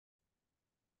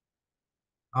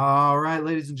All right,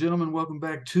 ladies and gentlemen, welcome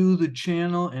back to the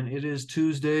channel. And it is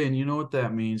Tuesday, and you know what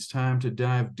that means. Time to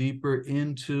dive deeper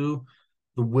into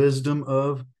the wisdom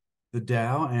of the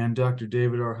Tao and Dr.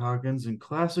 David R. Hawkins and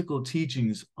classical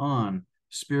teachings on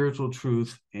spiritual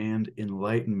truth and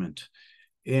enlightenment.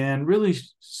 And really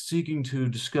seeking to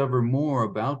discover more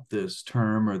about this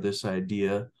term or this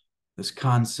idea, this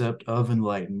concept of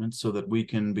enlightenment, so that we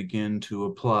can begin to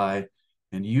apply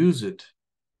and use it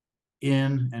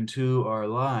in and to our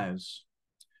lives,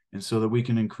 and so that we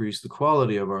can increase the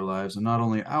quality of our lives, and not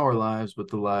only our lives, but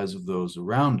the lives of those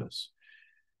around us.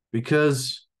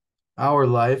 Because our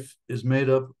life is made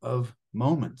up of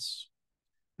moments,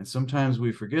 and sometimes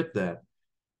we forget that.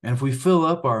 And if we fill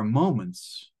up our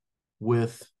moments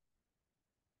with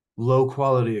low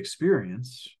quality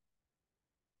experience,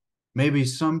 maybe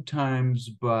sometimes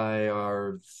by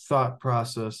our thought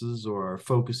processes or our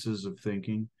focuses of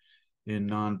thinking in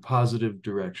non-positive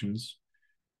directions,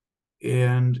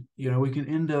 and we can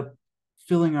end up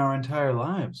filling our entire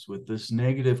lives with this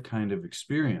negative kind of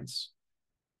experience.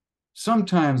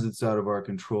 Sometimes it's out of our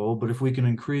control, but if we can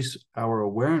increase our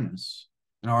awareness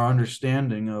and our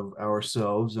understanding of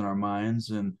ourselves and our minds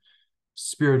and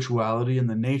spirituality and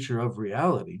the nature of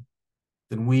reality,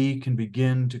 then we can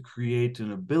begin to create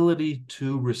an ability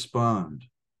to respond,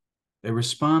 a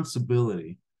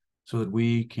responsibility, so that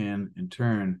we can in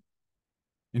turn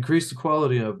increase the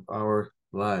quality of our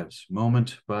lives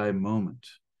moment by moment,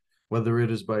 whether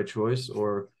it is by choice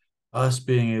or us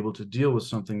being able to deal with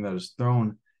something that is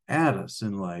thrown at us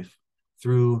in life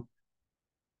through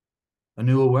a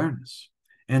new awareness.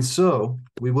 And so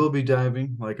we will be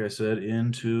diving, like I said,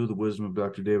 into the wisdom of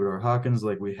Dr. David R. Hawkins,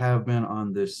 like we have been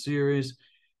on this series.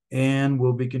 And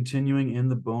we'll be continuing in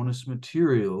the bonus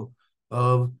material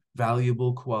of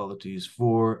valuable qualities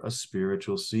for a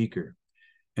spiritual seeker.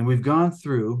 And we've gone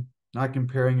through not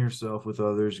comparing yourself with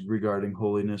others regarding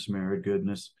holiness, merit,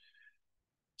 goodness,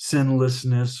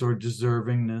 sinlessness, or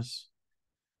deservingness.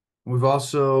 We've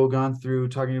also gone through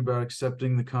talking about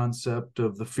accepting the concept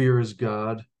of the fear as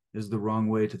God is the wrong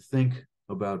way to think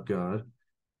about God.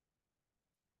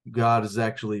 God is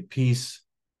actually peace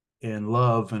and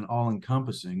love and all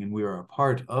encompassing, and we are a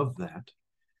part of that.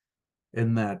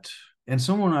 In that, and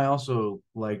someone I also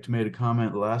liked made a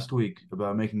comment last week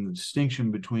about making the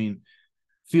distinction between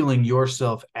feeling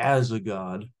yourself as a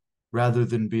God rather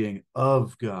than being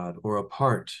of God or a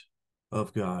part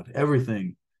of God.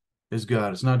 Everything is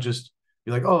God. It's not just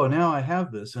you're like, oh, now I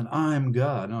have this and I'm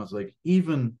God. No, it's like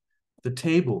even the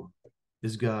table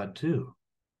is God too.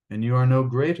 And you are no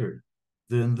greater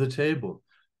than the table.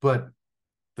 But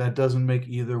that doesn't make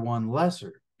either one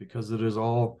lesser because it is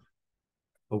all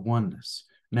a oneness.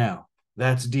 Now,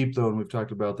 that's deep though, and we've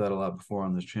talked about that a lot before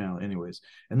on this channel, anyways.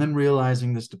 And then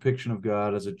realizing this depiction of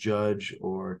God as a judge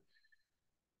or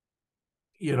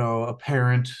a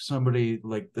parent, somebody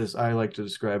like this, I like to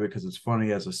describe it because it's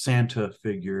funny, as a Santa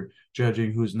figure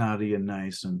judging who's naughty and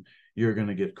nice, and you're going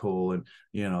to get coal,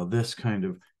 and this kind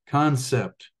of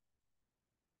concept.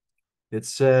 It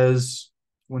says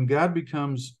when God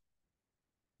becomes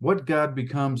what God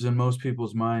becomes in most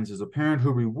people's minds is a parent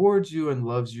who rewards you and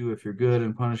loves you if you're good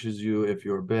and punishes you if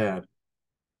you're bad.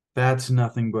 That's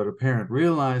nothing but a parent.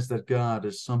 Realize that God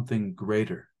is something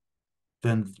greater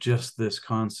than just this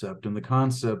concept. And the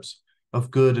concepts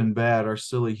of good and bad are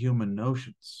silly human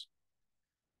notions.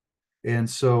 And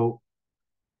so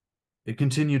it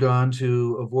continued on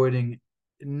to avoiding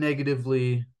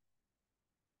negatively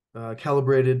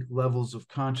calibrated levels of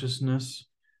consciousness,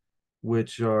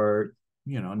 which are,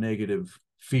 negative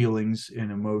feelings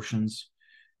and emotions,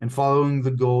 and following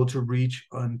the goal to reach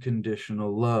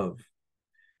unconditional love.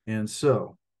 And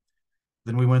so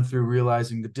then we went through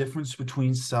realizing the difference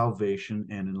between salvation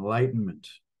and enlightenment,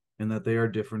 and that they are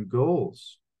different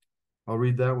goals. I'll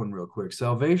read that one real quick.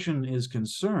 Salvation is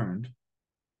concerned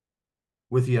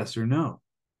with yes or no.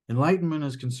 Enlightenment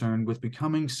is concerned with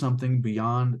becoming something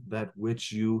beyond that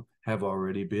which you have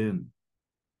already been.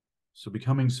 So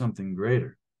becoming something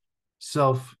greater,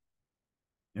 self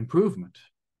improvement.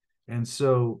 And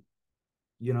so,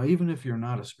 even if you're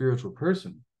not a spiritual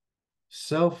person,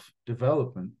 self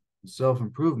development, self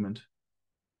improvement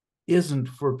isn't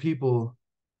for people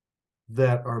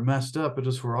that are messed up, it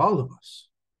is for all of us,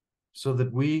 so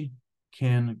that we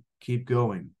can keep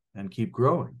going and keep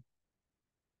growing.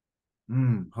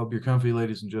 Hope you're comfy,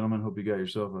 ladies and gentlemen. Hope you got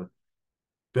yourself a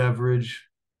beverage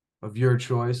of your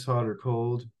choice, hot or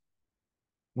cold.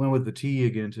 Went with the tea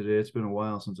again today. It's been a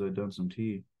while since I've done some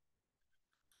tea.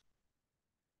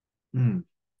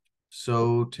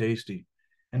 So tasty.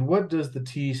 And what does the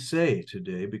tea say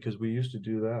today? Because we used to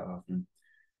do that often.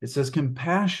 It says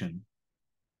compassion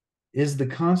is the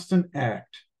constant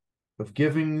act of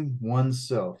giving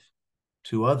oneself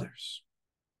to others.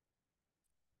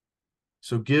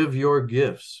 So give your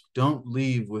gifts. Don't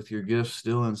leave with your gifts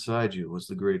still inside you, was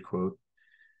the great quote.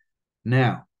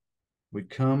 Now, we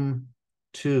come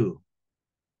to,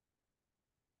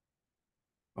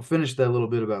 I'll finish that little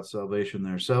bit about salvation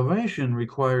there. Salvation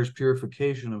requires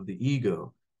purification of the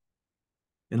ego.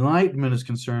 Enlightenment is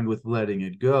concerned with letting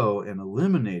it go and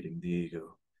eliminating the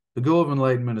ego. The goal of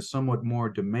enlightenment is somewhat more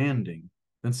demanding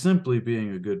than simply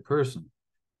being a good person.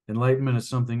 Enlightenment is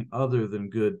something other than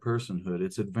good personhood.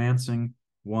 It's advancing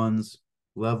one's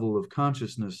level of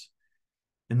consciousness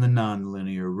in the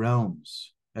nonlinear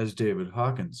realms, as David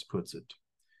Hawkins puts it.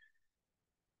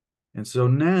 And so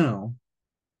now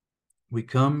we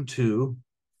come to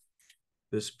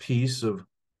this piece of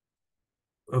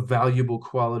a valuable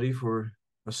quality for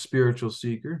a spiritual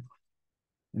seeker.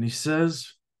 And he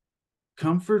says,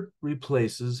 comfort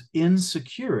replaces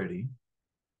insecurity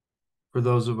for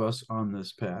those of us on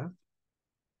this path.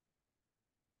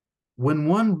 When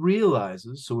one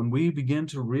realizes, so when we begin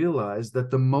to realize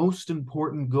that the most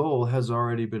important goal has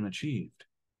already been achieved.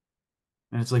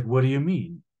 And it's like, what do you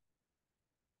mean?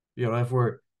 You know, if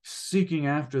we're seeking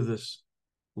after this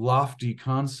lofty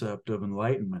concept of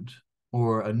enlightenment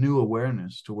or a new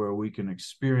awareness to where we can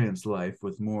experience life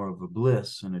with more of a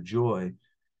bliss and a joy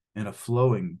and a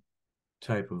flowing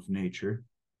type of nature,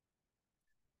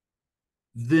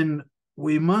 then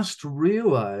we must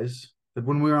realize that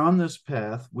when we're on this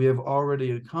path, we have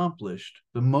already accomplished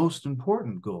the most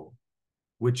important goal,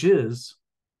 which is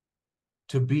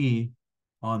to be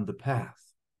on the path.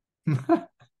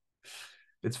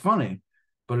 It's funny,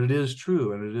 but it is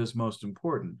true, and it is most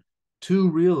important to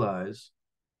realize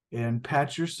and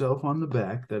pat yourself on the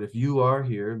back that if you are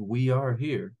here, we are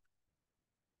here,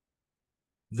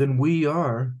 then we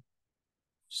are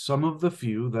some of the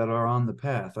few that are on the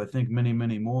path. I think many,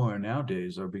 many more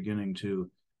nowadays are beginning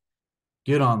to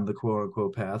get on the quote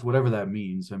unquote path, whatever that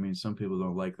means. I mean, some people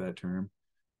don't like that term.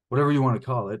 Whatever you want to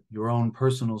call it, your own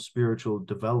personal spiritual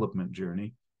development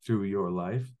journey through your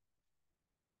life.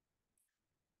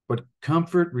 But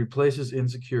comfort replaces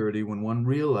insecurity when one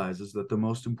realizes that the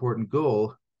most important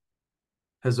goal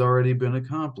has already been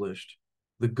accomplished.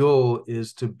 The goal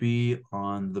is to be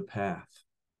on the path.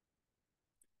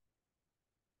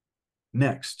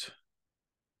 Next,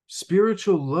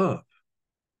 spiritual love,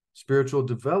 spiritual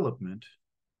development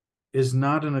is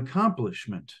not an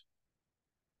accomplishment.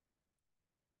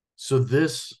 So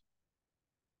this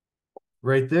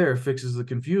right there fixes the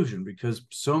confusion, because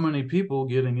so many people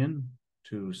getting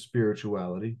into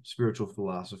spirituality, spiritual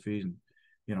philosophy, and,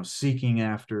 you know, seeking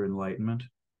after enlightenment,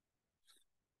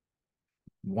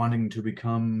 wanting to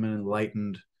become an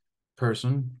enlightened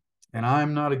person. And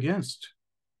I'm not against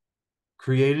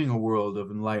creating a world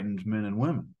of enlightened men and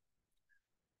women.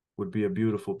 Would be a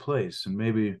beautiful place. And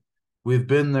maybe we've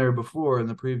been there before in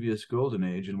the previous golden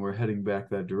age, and we're heading back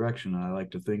that direction. And I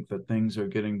like to think that things are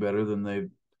getting better than they've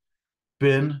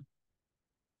been,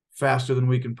 faster than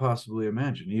we can possibly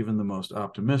imagine, even the most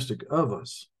optimistic of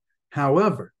us.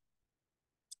 However,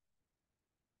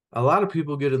 a lot of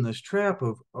people get in this trap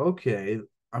of, okay,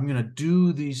 I'm going to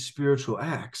do these spiritual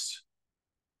acts,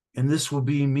 and this will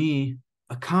be me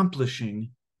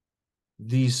accomplishing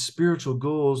these spiritual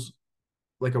goals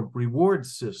like a reward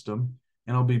system,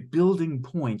 and I'll be building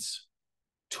points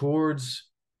towards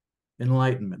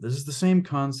enlightenment. This is the same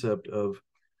concept of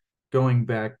going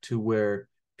back to where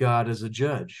God is a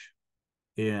judge,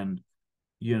 and,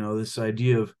 you know, this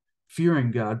idea of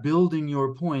fearing God, building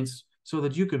your points so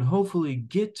that you can hopefully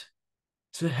get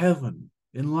to heaven,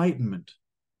 enlightenment.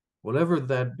 Whatever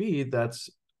that be, that's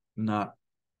not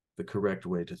the correct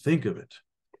way to think of it.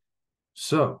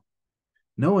 So,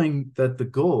 knowing that the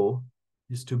goal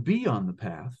is to be on the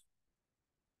path,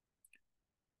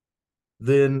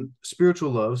 then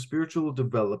spiritual love, spiritual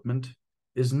development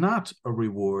is not a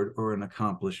reward or an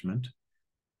accomplishment,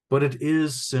 but it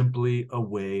is simply a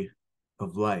way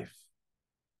of life.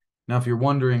 Now, if you're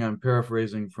wondering, I'm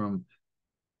paraphrasing from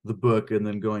the book and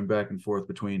then going back and forth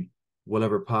between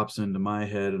whatever pops into my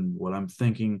head and what I'm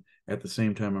thinking at the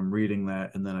same time I'm reading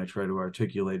that, and then I try to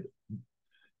articulate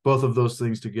both of those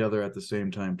things together at the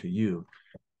same time to you.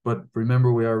 But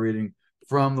remember, we are reading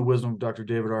from the wisdom of Dr.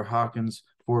 David R. Hawkins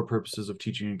for purposes of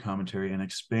teaching and commentary and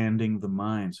expanding the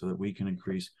mind so that we can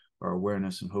increase our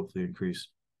awareness and hopefully increase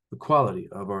the quality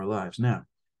of our lives. Now,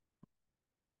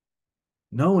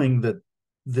 knowing that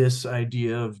this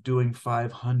idea of doing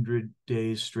 500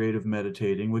 days straight of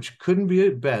meditating, which couldn't be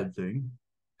a bad thing.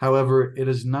 However, it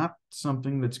is not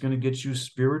something that's going to get you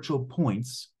spiritual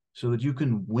points so that you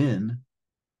can win.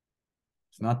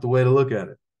 It's not the way to look at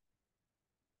it.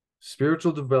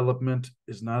 Spiritual development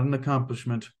is not an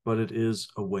accomplishment, but it is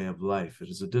a way of life. It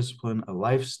is a discipline, a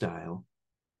lifestyle,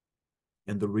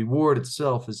 and the reward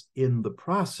itself is in the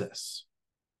process,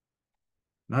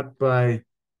 not by,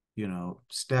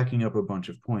 stacking up a bunch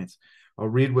of points. I'll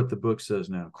read what the book says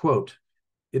now. Quote,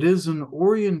 "It is an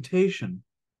orientation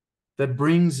that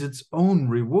brings its own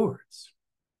rewards.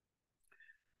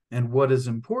 And what is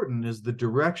important is the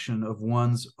direction of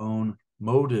one's own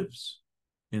motives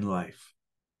in life.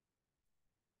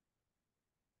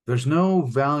 There's no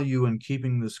value in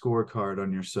keeping the scorecard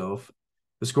on yourself,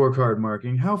 the scorecard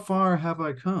marking, how far have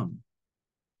I come?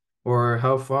 Or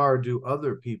how far do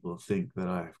other people think that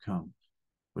I have come?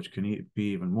 Which can be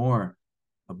even more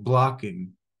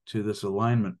blocking to this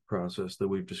alignment process that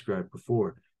we've described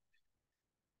before.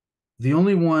 The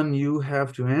only one you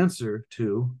have to answer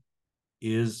to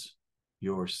is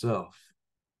yourself.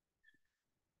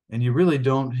 And you really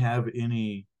don't have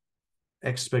any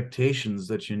expectations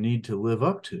that you need to live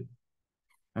up to.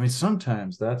 I mean,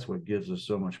 sometimes that's what gives us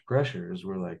so much pressure, is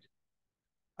we're like,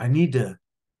 I need to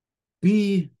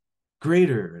be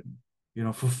greater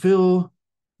and, fulfill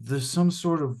some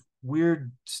sort of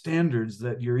weird standards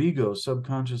that your ego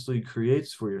subconsciously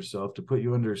creates for yourself to put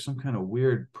you under some kind of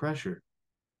weird pressure.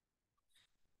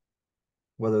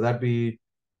 Whether that be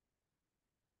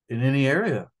in any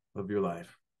area of your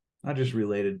life, not just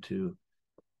related to,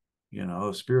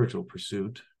 a spiritual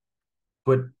pursuit,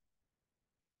 but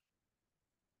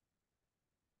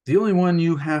the only one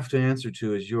you have to answer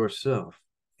to is yourself.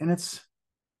 And it's,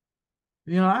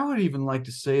 I would even like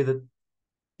to say that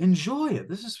enjoy it.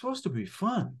 This is supposed to be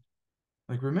fun.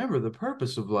 Like, remember, the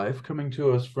purpose of life, coming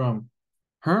to us from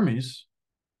Hermes,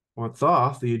 or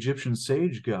Thoth, the Egyptian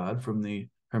sage god from the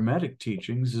Hermetic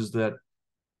teachings, is that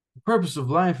the purpose of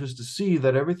life is to see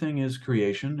that everything is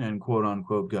creation and quote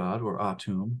unquote God, or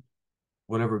Atum,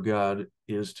 whatever God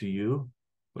is to you,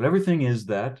 but everything is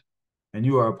that, and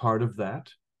you are a part of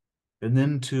that, and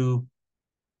then to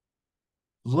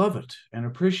love it and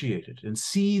appreciate it and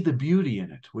see the beauty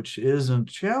in it, which is a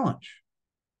challenge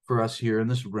for us here in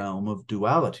this realm of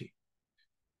duality.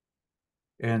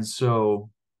 And so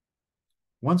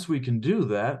once we can do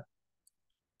that,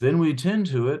 then we tend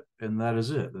to it, and that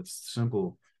is it. That's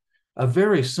simple, a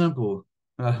very simple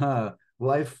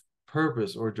life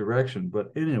purpose or direction.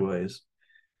 But anyways,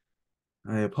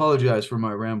 I apologize for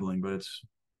my rambling, but it's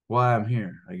why I'm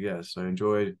here, I guess. I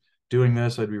enjoyed doing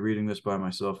this. I'd be reading this by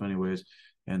myself anyways.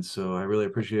 And so I really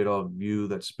appreciate all of you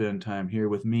that spend time here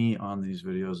with me on these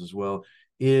videos as well,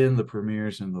 in the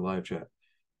premieres and the live chat.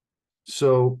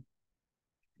 So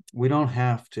we don't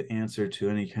have to answer to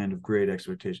any kind of great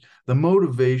expectation. The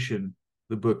motivation,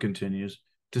 the book continues,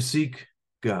 to seek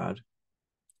God,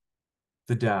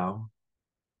 the Tao,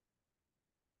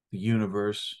 the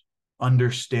universe,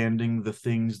 understanding the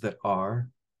things that are,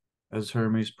 as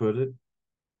Hermes put it.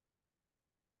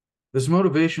 This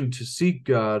motivation to seek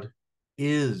God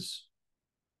is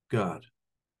God.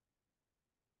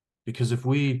 Because if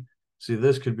we see,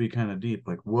 this could be kind of deep,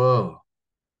 like, whoa,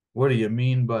 what do you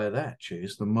mean by that,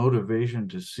 Chase? The motivation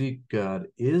to seek God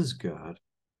is God.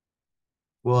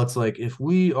 Well, it's like, if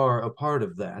we are a part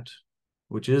of that,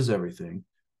 which is everything,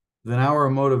 then our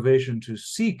motivation to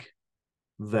seek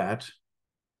that,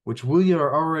 which we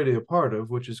are already a part of,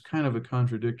 which is kind of a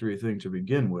contradictory thing to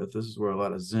begin with. This is where a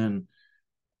lot of Zen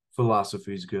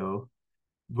philosophies go.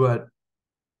 But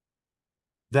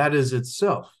that is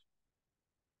itself,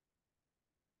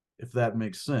 if that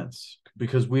makes sense,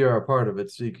 because we are a part of it,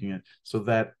 seeking it. So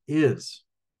that is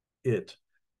it.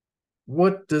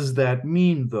 What does that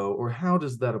mean, though, or how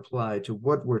does that apply to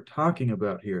what we're talking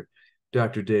about here,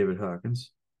 Dr. David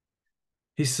Hawkins?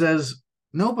 He says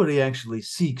nobody actually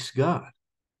seeks God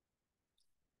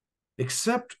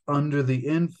except under the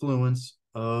influence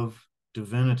of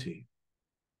divinity.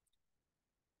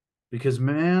 Because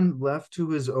man left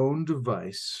to his own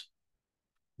device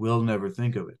will never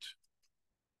think of it.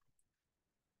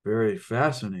 Very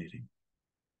fascinating.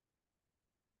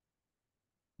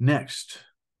 Next,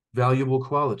 valuable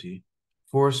quality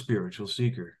for a spiritual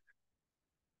seeker.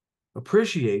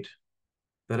 Appreciate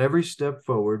that every step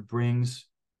forward brings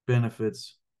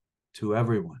benefits to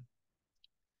everyone.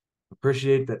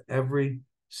 Appreciate that every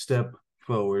step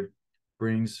forward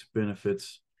brings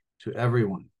benefits to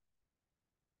everyone.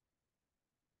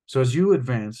 So as you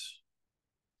advance,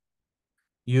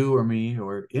 you or me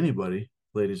or anybody,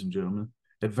 ladies and gentlemen,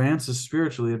 advances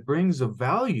spiritually, it brings a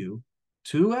value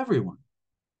to everyone,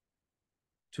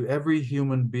 to every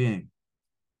human being.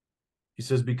 He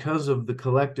says, because of the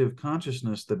collective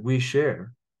consciousness that we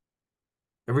share,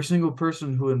 every single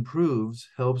person who improves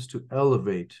helps to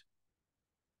elevate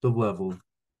the level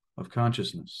of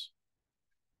consciousness.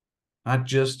 Not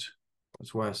just,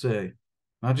 that's why I say,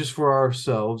 not just for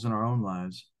ourselves and our own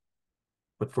lives,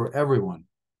 but for everyone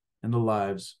and the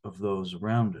lives of those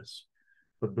around us.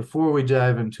 But before we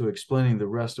dive into explaining the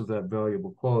rest of that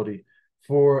valuable quality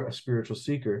for a spiritual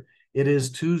seeker, it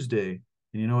is Tuesday.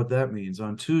 And you know what that means.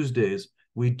 On Tuesdays,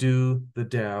 we do the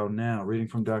Tao Now, reading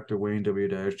from Dr. Wayne W.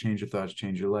 Dyer's Change Your Thoughts,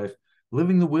 Change Your Life,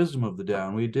 Living the Wisdom of the Tao.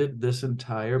 And we did this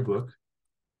entire book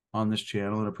on this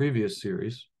channel in a previous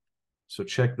series. So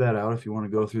check that out if you want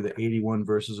to go through the 81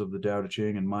 verses of the Tao Te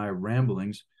Ching and my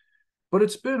ramblings. But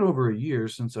it's been over a year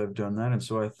since I've done that, and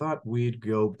so I thought we'd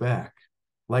go back,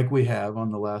 like we have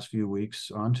on the last few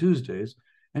weeks on Tuesdays,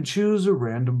 and choose a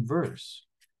random verse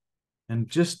and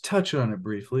just touch on it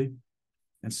briefly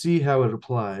and see how it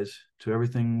applies to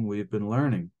everything we've been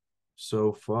learning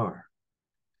so far.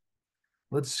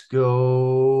 Let's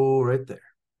go right there.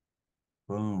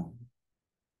 Boom.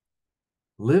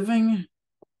 Living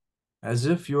as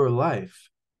if your life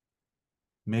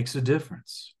makes a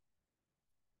difference.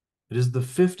 It is the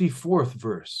 54th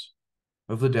verse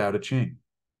of the Tao Te Ching.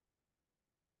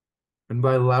 Written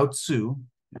by Lao-tzu,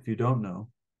 if you don't know,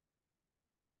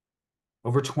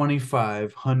 over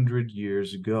 2,500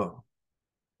 years ago.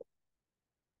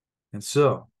 And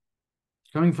so,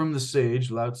 coming from the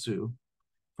sage Lao-tzu,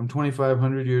 from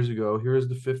 2,500 years ago, here is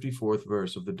the 54th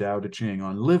verse of the Tao Te Ching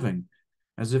on living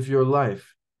as if your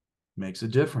life makes a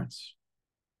difference.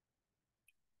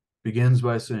 Begins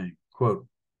by saying, quote,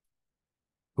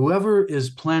 "Whoever is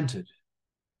planted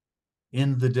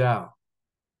in the Tao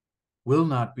will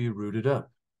not be rooted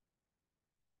up.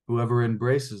 Whoever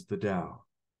embraces the Tao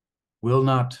will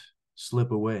not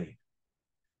slip away.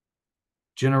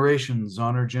 Generations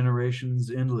honor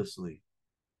generations endlessly.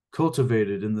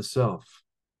 Cultivated in the self,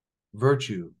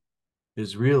 virtue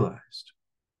is realized.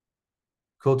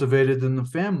 Cultivated in the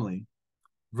family,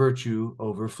 virtue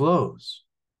overflows.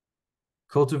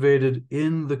 Cultivated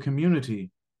in the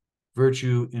community,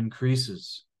 virtue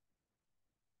increases.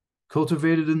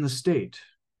 Cultivated in the state,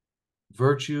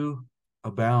 virtue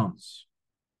abounds.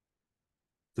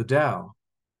 The Tao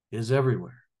is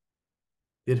everywhere.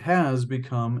 It has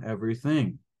become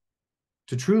everything.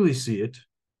 To truly see it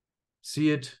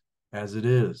as it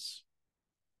is.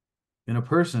 In a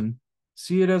person,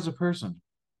 see it as a person.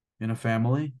 In a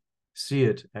family, see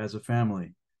it as a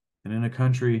family. And in a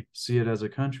country, see it as a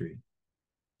country.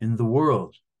 In the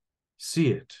world,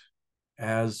 see it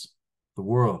as the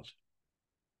world.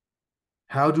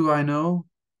 How do I know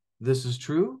this is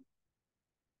true?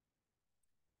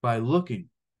 By looking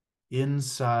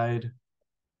inside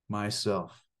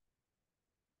myself.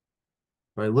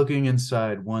 By looking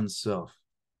inside oneself.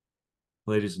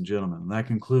 Ladies and gentlemen, that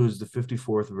concludes the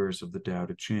 54th verse of the Tao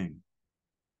Te Ching.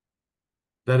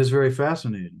 That is very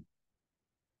fascinating.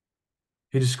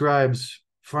 He describes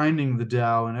finding the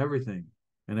Tao in everything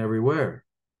and everywhere.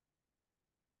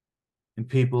 In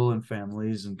people and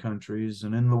families and countries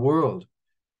and in the world.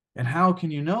 And how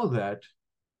can you know that?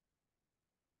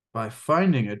 By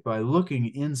finding it, by looking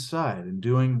inside and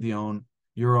doing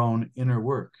your own inner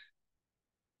work.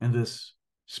 And this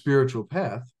spiritual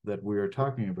path that we are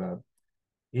talking about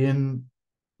in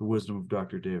the wisdom of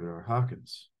Dr. David R.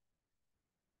 Hawkins.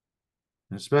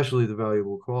 And especially the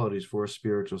valuable qualities for a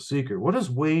spiritual seeker. What does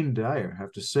Wayne Dyer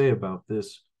have to say about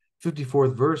this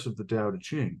 54th verse of the Tao Te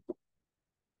Ching?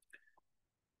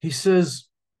 He says,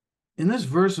 in this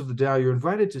verse of the Tao, you're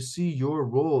invited to see your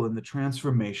role in the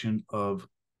transformation of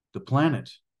the planet,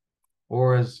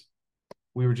 or as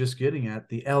we were just getting at,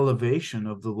 the elevation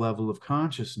of the level of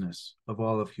consciousness of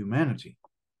all of humanity.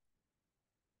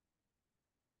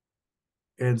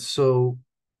 And so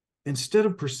instead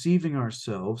of perceiving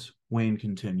ourselves, Wayne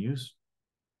continues,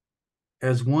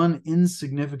 as one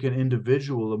insignificant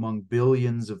individual among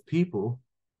billions of people,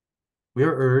 we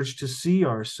are urged to see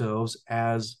ourselves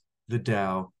as the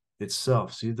Tao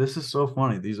itself. See, this is so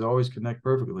funny. These always connect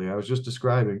perfectly. I was just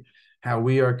describing how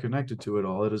we are connected to it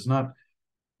all. It is not,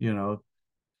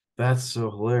 that's so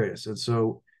hilarious. And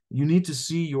so you need to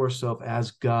see yourself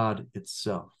as God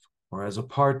itself, or as a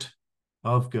part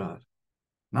of God.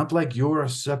 Not like you're a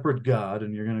separate God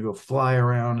and you're going to go fly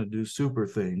around and do super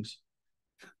things.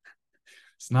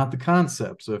 It's not the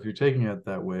concept. So if you're taking it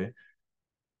that way,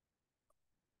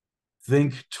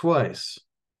 think twice,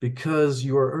 because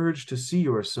you are urged to see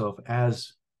yourself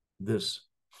as this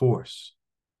force,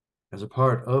 as a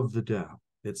part of the Tao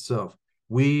itself.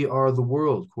 We are the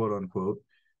world, quote unquote,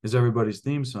 is everybody's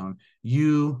theme song.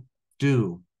 You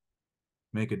do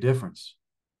make a difference,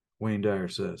 Wayne Dyer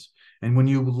says. And when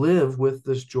you live with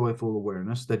this joyful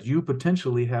awareness that you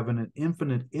potentially have an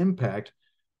infinite impact,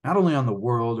 not only on the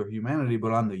world or humanity,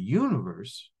 but on the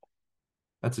universe,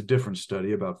 that's a different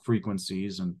study about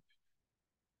frequencies, and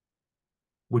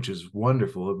which is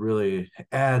wonderful. It really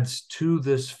adds to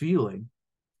this feeling,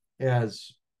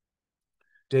 as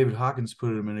David Hawkins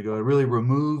put it a minute ago. It really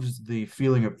removes the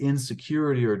feeling of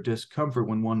insecurity or discomfort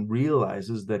when one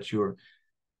realizes that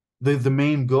the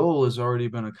main goal has already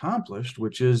been accomplished,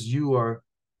 which is you are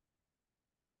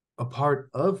a part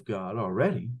of God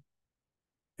already,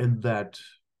 and that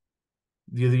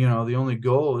the only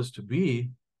goal is to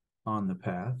be on the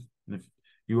path. And if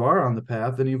you are on the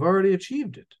path, then you've already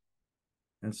achieved it.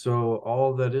 And so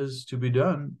all that is to be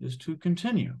done is to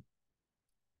continue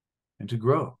and to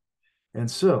grow. And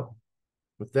so,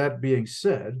 with that being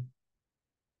said,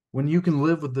 when you can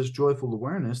live with this joyful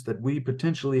awareness that we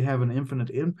potentially have an infinite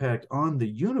impact on the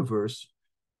universe,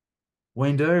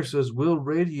 Wayne Dyer says we'll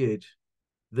radiate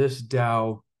this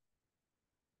Tao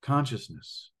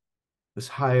consciousness, this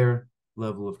higher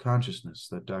level of consciousness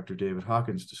that Dr. David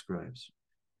Hawkins describes.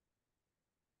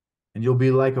 And you'll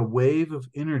be like a wave of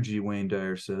energy, Wayne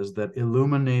Dyer says, that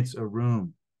illuminates a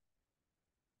room.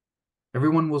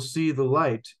 Everyone will see the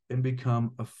light and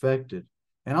become affected.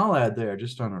 And I'll add there,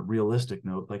 just on a realistic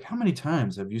note, like how many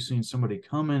times have you seen somebody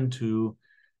come into,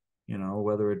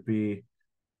 whether it be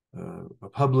a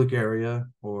public area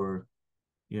or,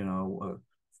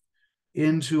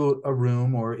 into a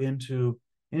room or into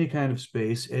any kind of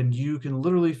space, and you can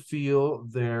literally feel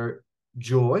their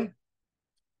joy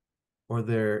or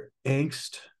their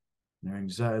angst, their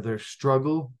anxiety, their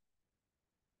struggle.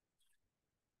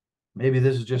 Maybe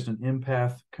this is just an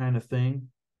empath kind of thing,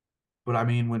 but I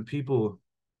mean,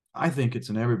 I think it's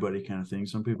an everybody kind of thing.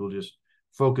 Some people just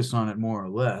focus on it more or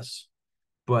less,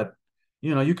 but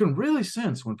you can really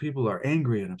sense when people are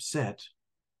angry and upset,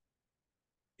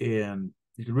 and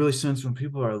you can really sense when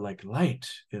people are like light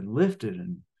and lifted.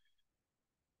 And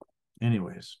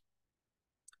anyways,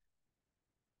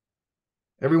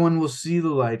 everyone will see the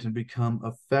light and become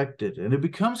affected, and it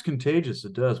becomes contagious.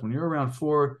 It does. When you're around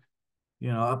four,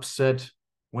 upset,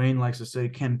 Wayne likes to say,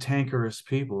 cantankerous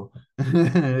people,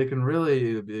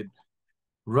 it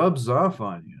rubs off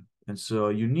on you. And so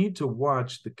you need to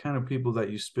watch the kind of people that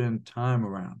you spend time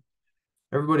around.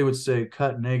 Everybody would say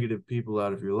cut negative people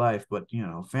out of your life, but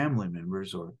family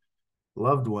members or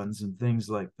loved ones and things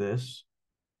like this,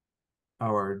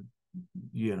 our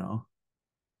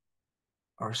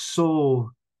soul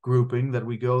grouping that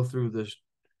we go through this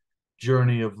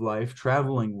journey of life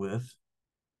traveling with,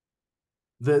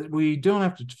 that we don't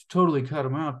have to totally cut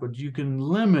them out, but you can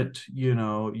limit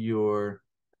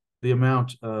the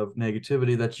amount of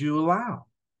negativity that you allow,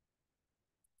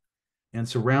 and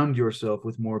surround yourself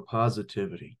with more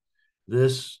positivity.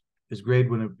 This is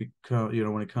great when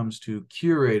it comes to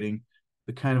curating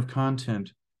the kind of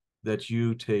content that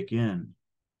you take in,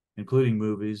 including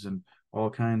movies and all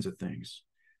kinds of things.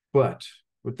 But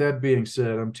with that being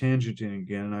said, I'm tangenting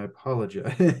again, and I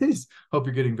apologize. Hope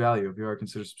you're getting value. If you are,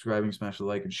 consider subscribing, smash the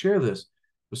like, and share this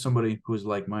with somebody who is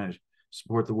like-minded.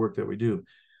 Support the work that we do.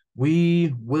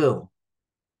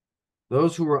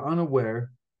 Those who are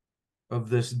unaware of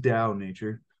this Tao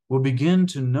nature will begin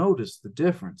to notice the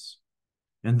difference.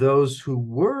 And those who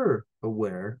were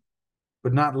aware,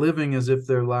 but not living as if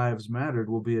their lives mattered,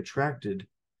 will be attracted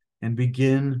and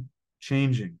begin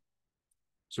changing.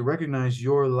 So recognize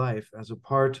your life as a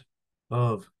part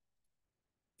of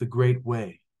the great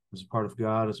way, as a part of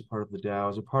God, as a part of the Tao,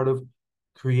 as a part of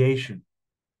creation.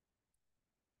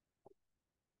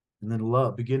 And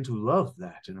then begin to love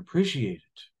that and appreciate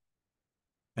it.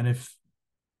 And if,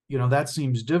 that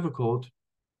seems difficult,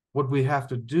 what we have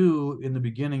to do in the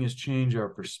beginning is change our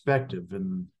perspective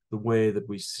and the way that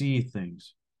we see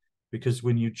things. Because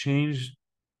when you change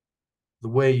the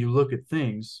way you look at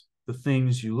things, the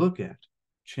things you look at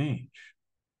change.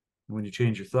 And when you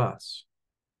change your thoughts,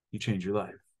 you change your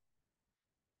life.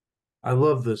 I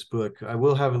love this book. I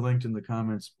will have it linked in the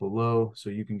comments below so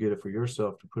you can get it for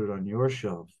yourself to put it on your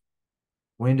shelf.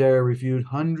 Wayne Dyer reviewed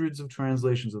hundreds of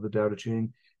translations of the Tao Te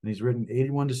Ching, and he's written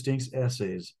 81 distinct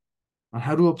essays on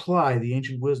how to apply the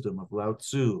ancient wisdom of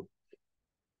Lao-tzu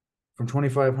from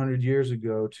 2,500 years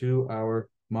ago to our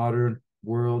modern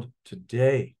world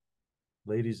today,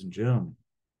 ladies and gentlemen.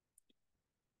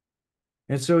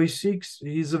 And so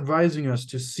he's advising us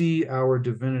to see our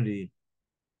divinity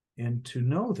and to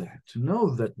know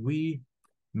that we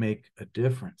make a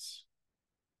difference.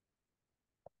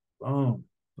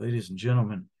 Ladies and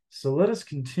gentlemen, so let us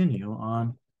continue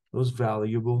on those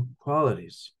valuable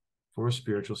qualities for a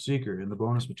spiritual seeker in the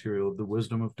bonus material of the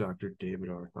wisdom of Dr. David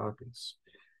R. Hawkins.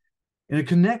 And it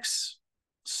connects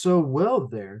so well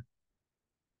there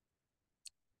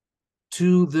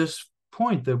to this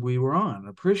point that we were on,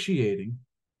 appreciating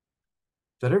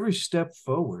that every step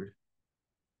forward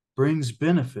brings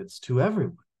benefits to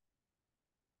everyone.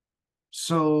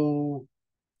 So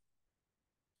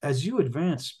as you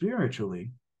advance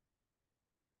spiritually,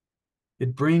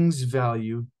 it brings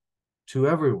value to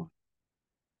everyone,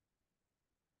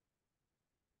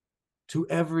 to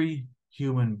every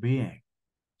human being.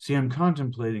 See, I'm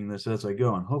contemplating this as I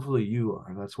go, and hopefully you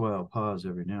are. That's why I'll pause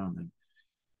every now and then.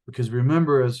 Because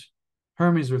remember, as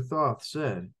Hermes or Thoth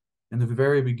said in the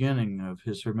very beginning of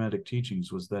his Hermetic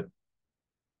teachings, was that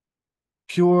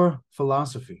pure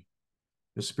philosophy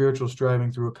is spiritual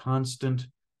striving through a constant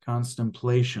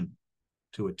contemplation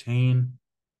to attain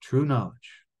true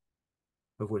knowledge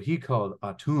of what he called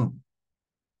Atum,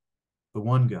 the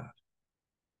one God,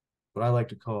 what I like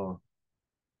to call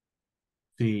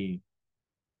the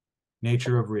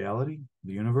nature of reality,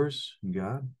 the universe, and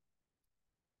God.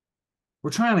 We're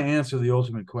trying to answer the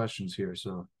ultimate questions here.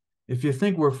 So if you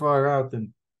think we're far out,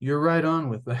 then you're right on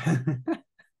with that.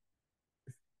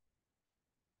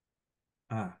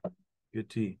 Good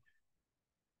tea.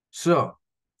 So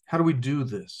how do we do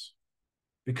this?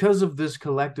 Because of this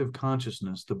collective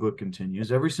consciousness, the book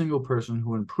continues, every single person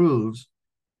who improves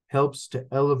helps to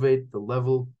elevate the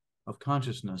level of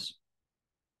consciousness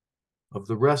of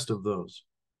the rest of those.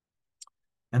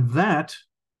 And that,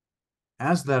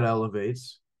 as that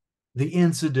elevates, the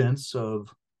incidence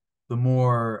of the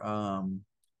more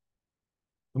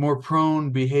prone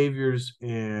behaviors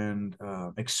and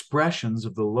expressions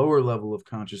of the lower level of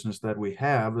consciousness that we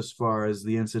have, as far as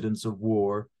the incidence of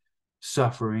war,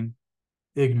 suffering,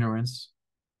 ignorance,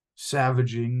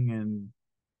 savaging, and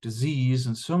disease,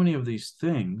 and so many of these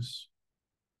things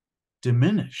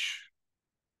diminish.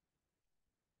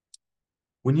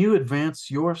 When you advance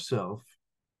yourself,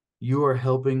 you are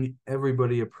helping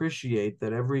everybody appreciate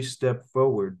that every step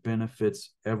forward benefits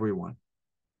everyone.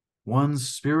 One's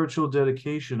spiritual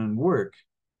dedication and work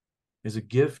is a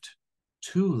gift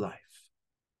to life.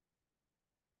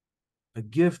 A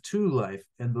gift to life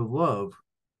and the love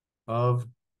of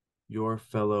your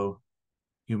fellow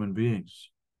human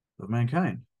beings, of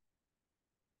mankind.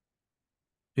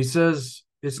 He says,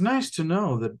 it's nice to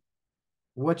know that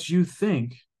what you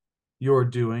think you're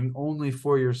doing only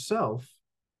for yourself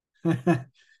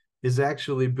is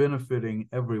actually benefiting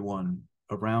everyone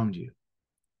around you.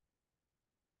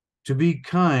 To be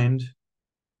kind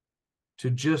to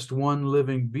just one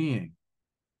living being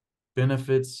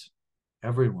benefits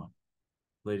everyone,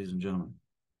 ladies and gentlemen.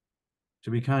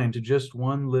 To be kind to just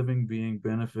one living being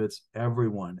benefits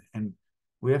everyone. And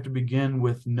we have to begin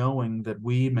with knowing that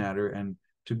we matter, and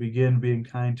to begin being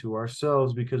kind to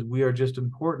ourselves, because we are just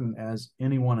important as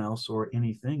anyone else or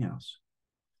anything else.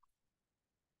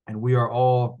 And we are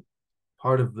all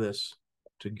part of this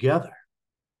together.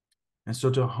 And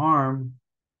so to harm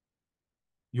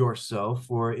yourself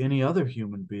or any other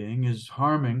human being is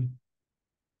harming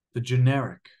the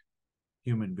generic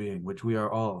human being, which we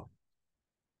are all.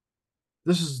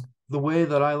 This is the way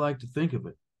that I like to think of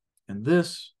it. And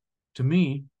this, to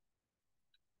me,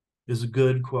 is a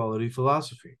good quality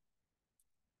philosophy.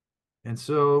 And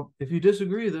so if you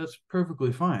disagree, that's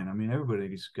perfectly fine. I mean,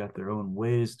 everybody's got their own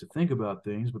ways to think about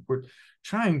things, but we're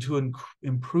trying to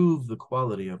improve the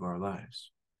quality of our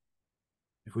lives.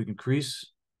 If we can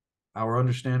increase our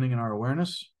understanding and our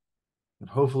awareness, then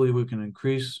hopefully we can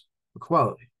increase the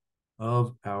quality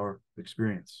of our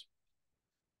experience.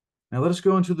 Now let us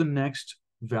go into the next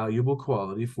valuable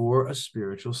quality for a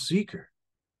spiritual seeker.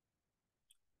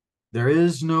 There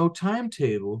is no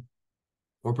timetable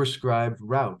or prescribed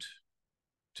route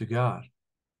to God.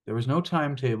 There is no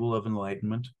timetable of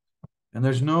enlightenment, and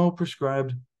there's no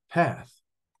prescribed path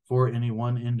for any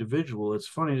one individual. It's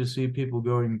funny to see people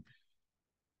going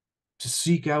to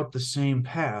seek out the same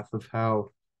path of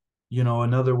how,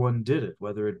 another one did it,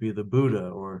 whether it be the Buddha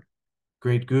or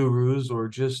great gurus or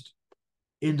just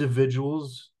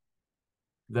individuals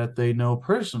that they know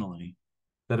personally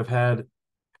that have had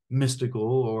mystical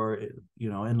or,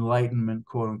 enlightenment,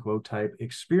 quote unquote, type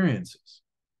experiences.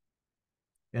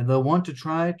 And they'll want to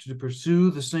try to pursue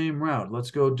the same route.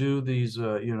 Let's go do these,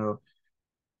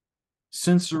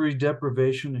 sensory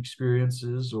deprivation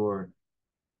experiences, or,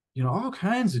 all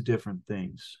kinds of different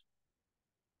things.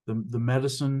 The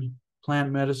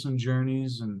plant medicine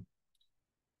journeys, and,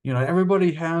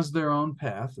 everybody has their own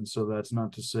path. And so that's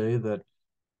not to say that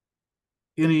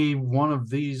any one of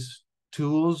these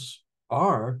tools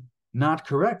are not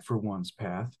correct for one's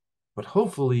path, but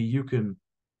hopefully you can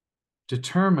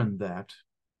determine that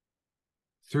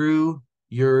through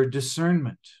your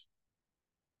discernment.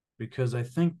 Because I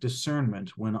think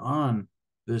discernment, when on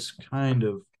this kind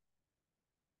of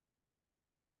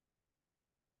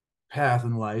path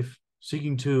in life,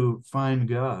 seeking to find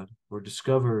God or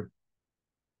discover.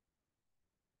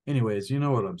 Anyways, you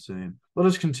know what I'm saying. Let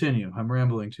us continue. I'm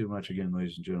rambling too much again,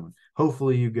 ladies and gentlemen.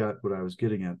 Hopefully you got what I was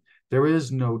getting at. There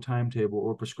is no timetable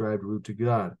or prescribed route to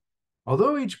God.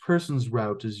 Although each person's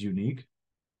route is unique,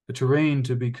 the terrain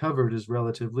to be covered is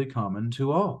relatively common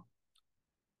to all.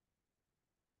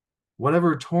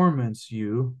 Whatever torments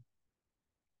you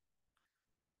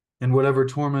and whatever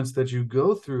torments that you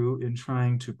go through in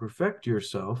trying to perfect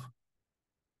yourself,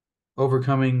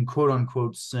 overcoming quote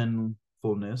unquote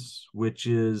sinfulness, which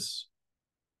is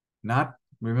not,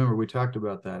 remember, we talked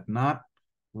about that, not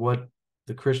what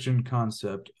the Christian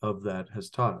concept of that has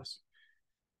taught us.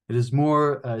 It is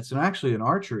more, it's actually an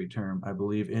archery term, I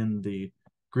believe, in the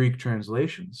Greek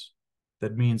translations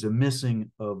that means a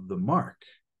missing of the mark.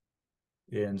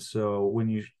 And so when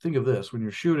you think of this, when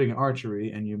you're shooting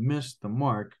archery and you miss the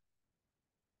mark,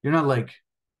 you're not like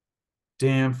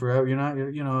damned forever. You're not,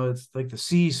 you know, it's like the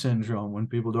C syndrome when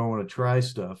people don't want to try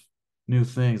stuff, new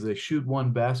things. They shoot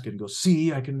one basket and go,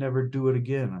 see, I can never do it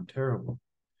again. I'm terrible.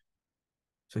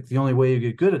 It's like the only way you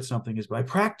get good at something is by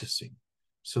practicing.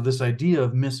 So this idea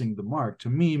of missing the mark to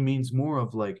me means more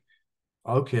of like,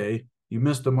 okay, you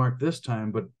missed the mark this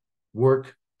time, but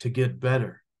work to get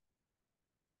better.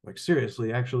 Like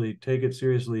seriously, actually take it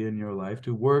seriously in your life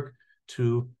to work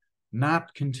to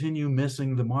not continue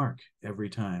missing the mark every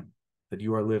time that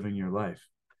you are living your life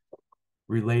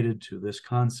related to this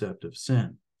concept of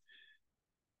sin.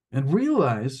 And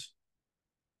realize,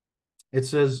 it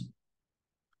says,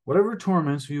 whatever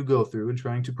torments you go through in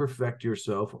trying to perfect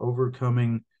yourself,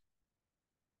 overcoming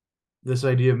this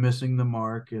idea of missing the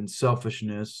mark and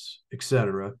selfishness,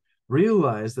 etc.,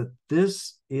 realize that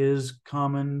this is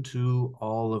common to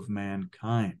all of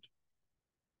mankind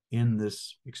in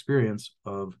this experience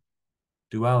of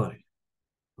duality,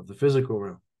 of the physical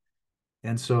realm.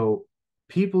 And so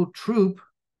people troop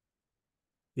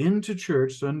into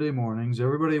church Sunday mornings,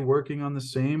 everybody working on the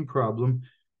same problem,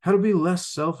 how to be less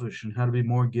selfish and how to be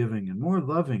more giving and more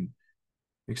loving,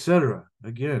 etc.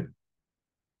 Again,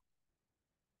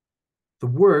 the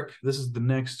work, this is the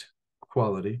next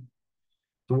quality,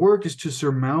 the work is to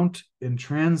surmount and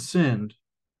transcend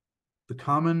the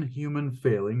common human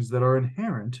failings that are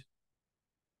inherent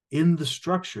in the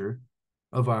structure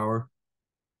of our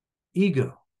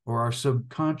ego or our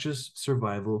subconscious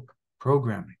survival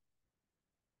programming.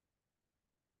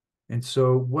 And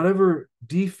so whatever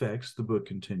defects, the book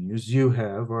continues, you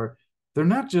have are, they're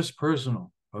not just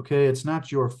personal, okay? It's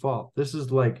not your fault. This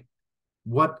is like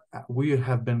what we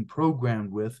have been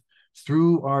programmed with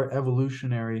through our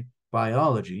evolutionary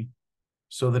biology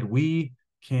so that we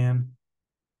can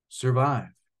survive.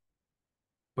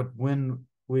 But when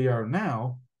we are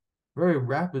now very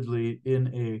rapidly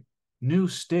in a new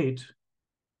state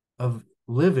of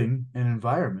living an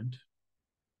environment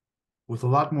with a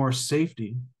lot more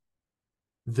safety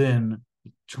than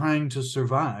trying to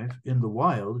survive in the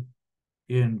wild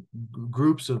in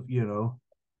groups of, you know,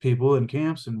 people in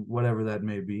camps and whatever that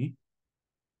may be,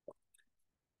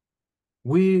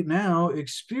 we now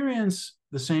experience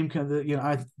the same kind of, you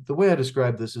know, the way I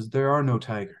describe this is there are no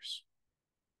tigers.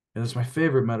 And it's my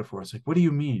favorite metaphor. It's like, what do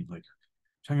you mean? Like,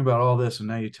 talking about all this and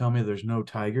now you tell me there's no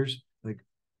tigers? Like,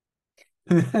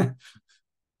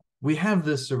 we have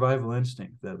this survival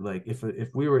instinct that, like, if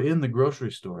we were in the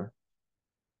grocery store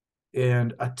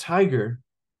and a tiger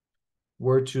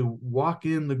were to walk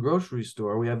in the grocery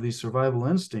store, we have these survival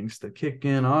instincts that kick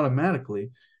in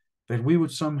automatically, that we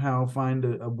would somehow find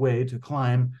a way to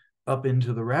climb up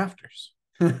into the rafters.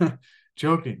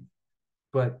 Joking.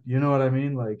 But you know what I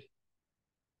mean? Like,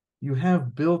 you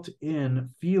have built-in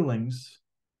feelings,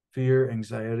 fear,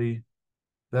 anxiety,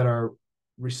 that are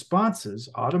responses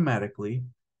automatically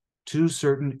to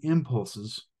certain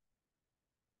impulses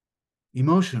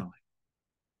emotionally,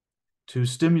 to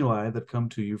stimuli that come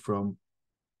to you from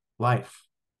life.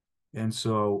 And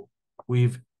so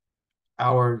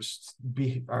our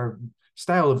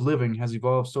style of living has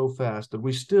evolved so fast that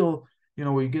we still, you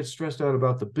know, we get stressed out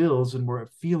about the bills and we're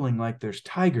feeling like there's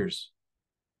tigers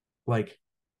like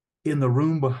in the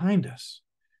room behind us,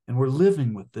 and we're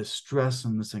living with this stress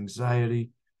and this anxiety.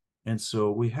 And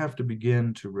so we have to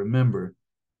begin to remember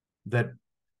that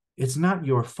it's not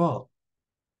your fault,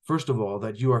 first of all,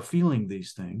 that you are feeling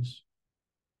these things,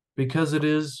 because it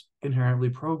is inherently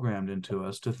programmed into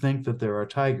us to think that there are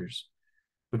tigers.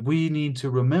 But we need to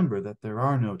remember that there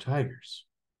are no tigers.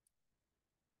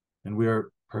 And we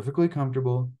are perfectly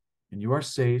comfortable and you are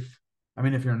safe. I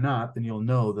mean, if you're not, then you'll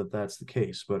know that that's the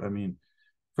case. But I mean,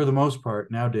 for the most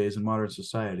part, nowadays in modern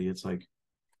society, it's like,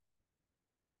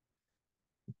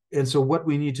 and so what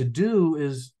we need to do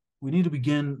is we need to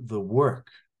begin the work.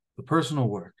 the personal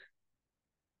work.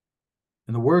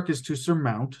 And the work is to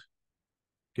surmount,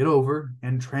 get over,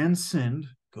 and transcend,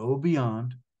 go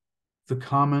beyond the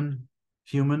common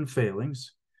human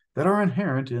failings that are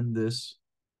inherent in this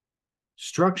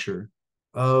structure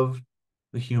of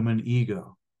the human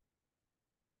ego.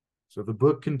 So the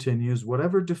book continues,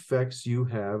 whatever defects you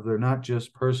have, they're not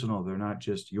just personal, they're not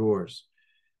just yours.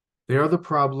 They are the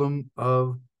problem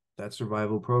of that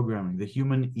survival programming, the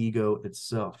human ego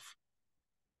itself.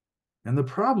 And the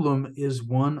problem is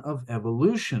one of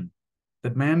evolution,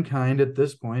 that mankind at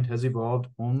this point has evolved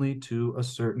only to a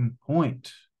certain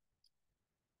point.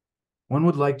 One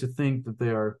would like to think that they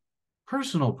are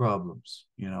personal problems,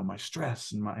 my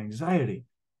stress and my anxiety.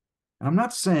 And I'm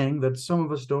not saying that some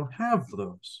of us don't have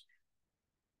those.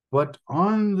 But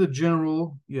on the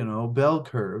general, bell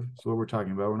curve, is what we're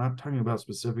talking about. We're not talking about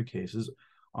specific cases.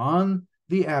 On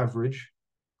the average,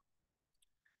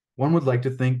 one would like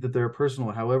to think that they're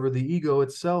personal. However, the ego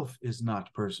itself is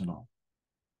not personal.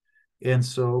 And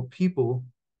so people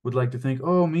would like to think,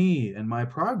 oh, me and my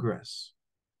progress,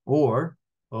 or,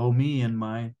 oh, me and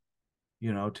my,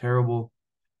 terrible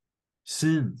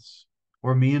sins,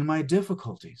 or me and my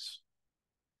difficulties.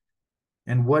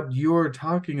 And what you're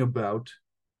talking about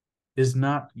is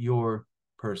not your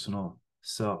personal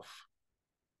self.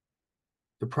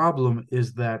 The problem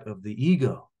is that of the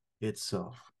ego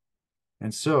itself.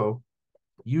 And so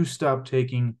you stop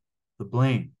taking the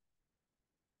blame.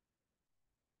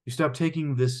 You stop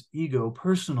taking this ego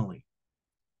personally.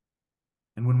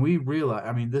 And when we realize,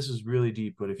 this is really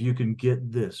deep, but if you can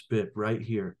get this bit right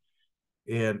here,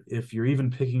 and if you're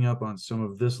even picking up on some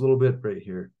of this little bit right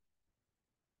here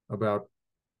about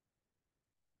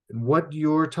what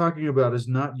you're talking about is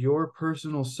not your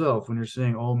personal self when you're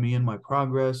saying, oh, me and my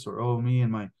progress, or oh, me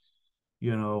and my,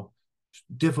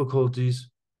 difficulties.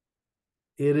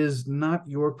 It is not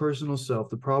your personal self.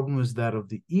 The problem is that of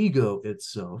the ego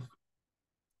itself,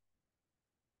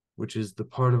 which is the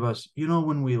part of us,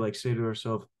 when we say to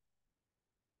ourselves,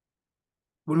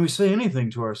 when we say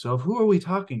anything to ourselves, who are we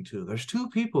talking to? There's two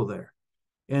people there.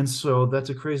 And so that's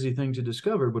a crazy thing to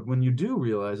discover. But when you do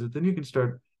realize it, then you can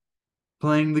start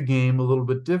playing the game a little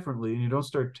bit differently, and you don't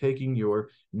start taking your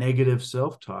negative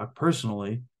self-talk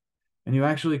personally, and you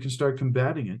actually can start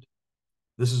combating it.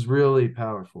 This is really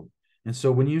powerful. And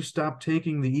so when you stop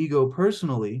taking the ego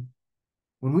personally,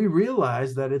 when we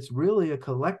realize that it's really a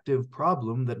collective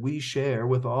problem that we share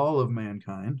with all of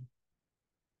mankind,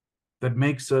 that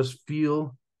makes us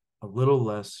feel a little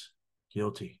less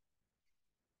guilty.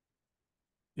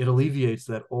 It alleviates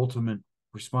that ultimate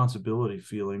responsibility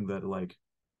feeling that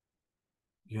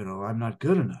I'm not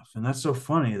good enough. And that's so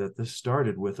funny that this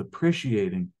started with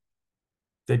appreciating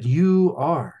that you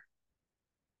are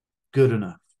good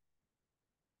enough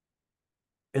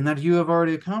and that you have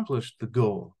already accomplished the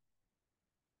goal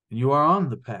and you are on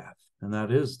the path, and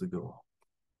that is the goal.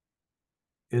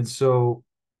 And so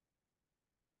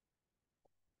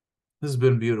this has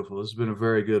been beautiful. This has been a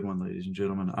very good one, ladies and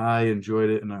gentlemen. I enjoyed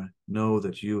it, and I know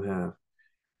that you have.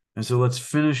 And so let's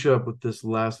finish up with this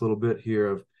last little bit here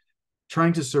of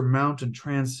trying to surmount and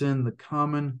transcend the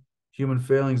common human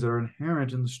failings that are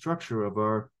inherent in the structure of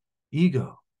our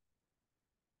ego.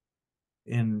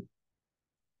 And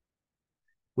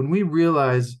when we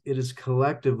realize it is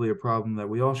collectively a problem that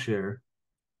we all share,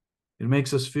 it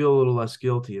makes us feel a little less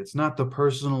guilty. It's not the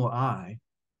personal I,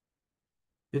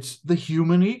 it's the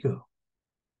human ego.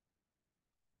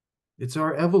 It's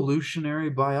our evolutionary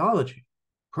biology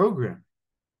program,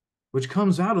 which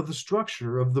comes out of the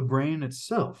structure of the brain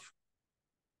itself,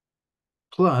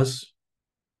 plus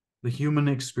the human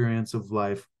experience of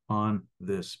life on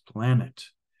this planet.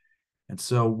 And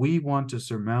so we want to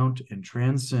surmount and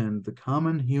transcend the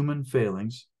common human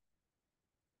failings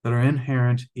that are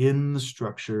inherent in the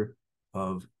structure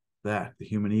of that, the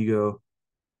human ego,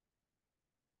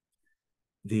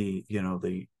 the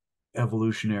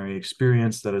evolutionary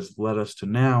experience that has led us to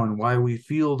now, and why we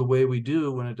feel the way we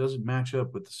do when it doesn't match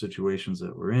up with the situations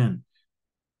that we're in.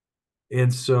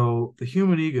 And so the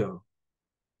human ego,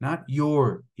 not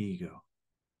your ego,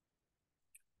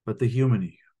 but the human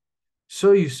ego.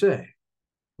 So you say,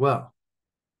 well,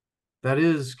 that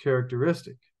is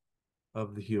characteristic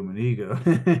of the human ego.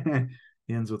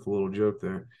 He ends with a little joke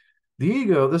there. The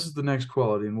ego, this is the next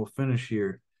quality, and we'll finish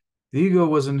here. The ego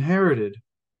was inherited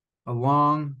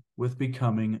along with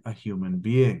becoming a human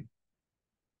being.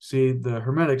 See, the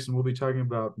Hermetics, and we'll be talking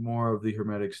about more of the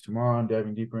Hermetics tomorrow and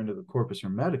diving deeper into the Corpus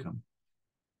Hermeticum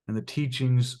and the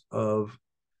teachings of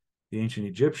the ancient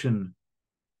Egyptian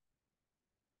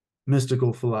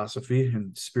mystical philosophy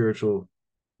and spiritual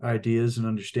ideas and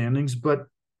understandings. But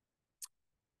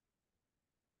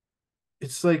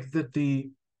it's like that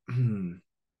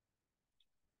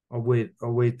I'll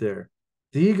wait there.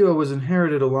 The ego was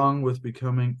inherited along with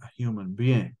becoming a human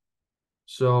being.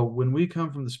 So when we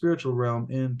come from the spiritual realm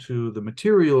into the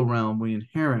material realm, we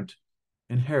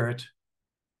inherit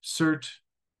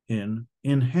certain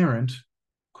inherent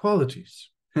qualities.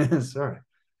 Sorry.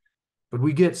 But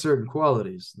we get certain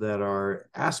qualities that are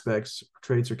aspects,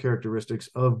 traits, or characteristics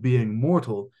of being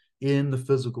mortal in the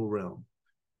physical realm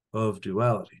of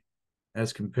duality,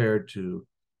 as compared to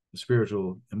the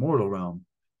spiritual immortal realm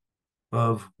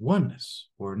of oneness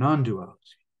or non-duality.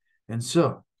 And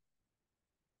so,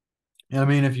 I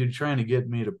mean, if you're trying to get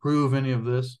me to prove any of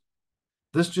this,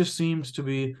 this just seems to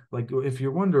be like, if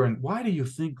you're wondering, why do you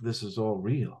think this is all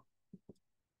real?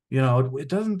 You know, it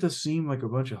doesn't this seem like a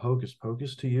bunch of hocus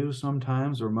pocus to you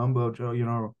sometimes, or mumbo jumbo? You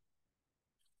know,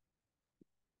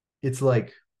 it's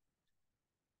like,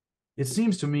 it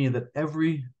seems to me that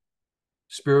every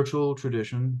spiritual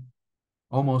tradition,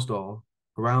 almost all,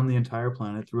 around the entire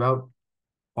planet, throughout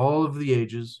all of the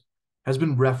ages, has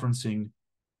been referencing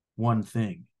one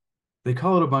thing. They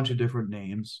call it a bunch of different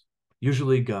names,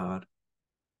 usually God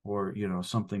or, you know,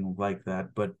 something like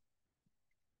that. But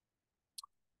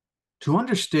to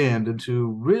understand and to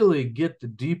really get the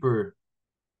deeper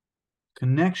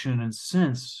connection and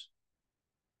sense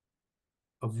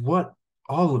of what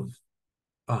all of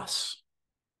us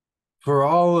for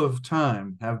all of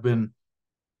time have been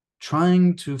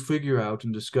trying to figure out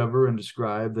and discover and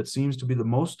describe, that seems to be the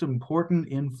most important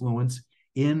influence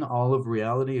in all of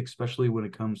reality, especially when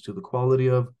it comes to the quality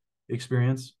of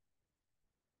experience,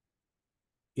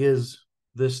 is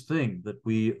this thing that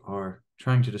we are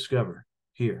trying to discover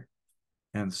here.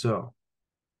 And so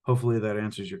hopefully that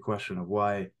answers your question of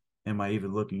why am I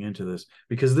even looking into this?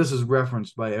 Because this is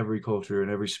referenced by every culture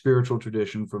and every spiritual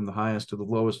tradition, from the highest to the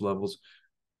lowest levels,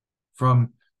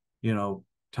 from, you know,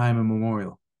 time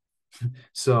immemorial.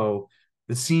 So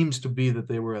it seems to be that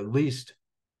they were at least,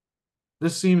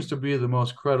 this seems to be the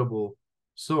most credible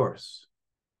source,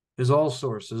 is all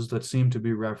sources that seem to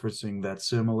be referencing that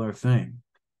similar thing.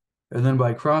 And then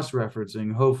by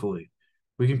cross-referencing, hopefully,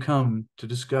 we can come to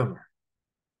discover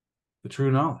the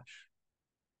true knowledge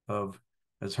of,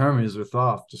 as Hermes or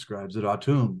Thoth describes it,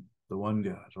 Atum, the one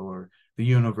God, or the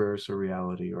universe or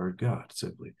reality or God,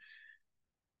 simply.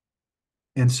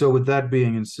 And so with that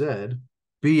being said,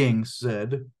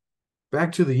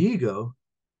 back to the ego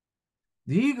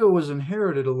was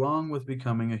inherited along with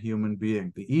becoming a human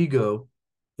being. The ego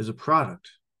is a product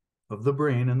of the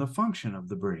brain and the function of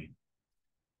the brain.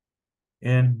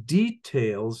 And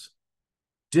details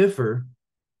differ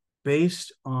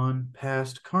based on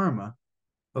past karma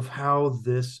of how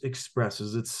this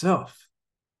expresses itself.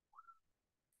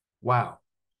 Wow,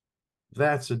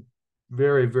 that's a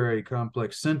very, very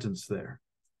complex sentence there.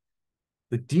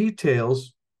 The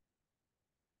details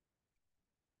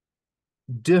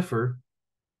differ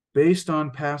based on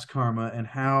past karma and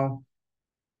how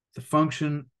the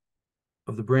function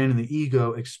of the brain and the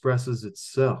ego expresses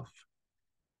itself.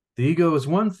 The ego is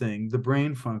one thing, the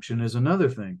brain function is another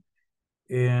thing.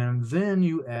 And then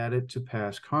you add it to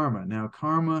past karma. Now,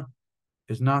 karma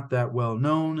is not that well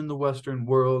known in the Western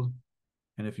world.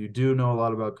 And if you do know a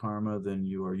lot about karma, then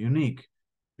you are unique.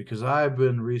 Because I've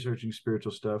been researching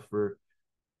spiritual stuff for,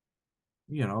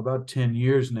 you know, about 10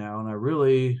 years now. And I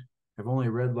really have only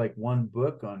read like one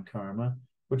book on karma,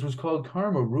 which was called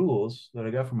Karma Rules, that I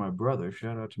got from my brother.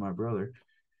 Shout out to my brother.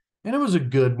 And it was a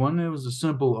good one. It was a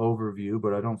simple overview,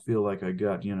 but I don't feel like I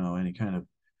got, you know, any kind of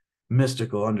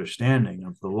mystical understanding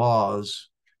of the laws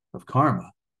of karma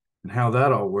and how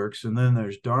that all works. And then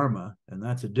there's dharma, and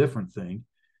that's a different thing.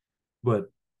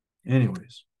 But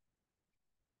anyways,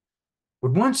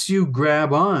 but once you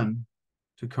grab on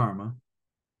to karma,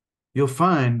 you'll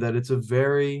find that it's a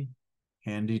very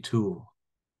handy tool.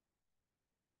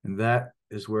 And that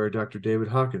is where Dr. David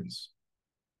Hawkins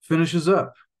finishes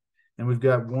up. And we've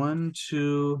got 1,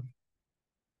 2,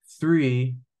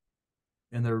 3,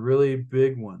 and they're really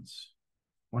big ones.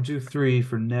 1, 2, 3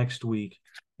 for next week.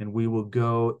 And we will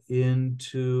go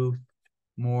into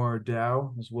more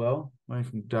Tao as well, right,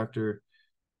 from Dr.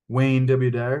 Wayne W.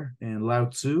 Dyer and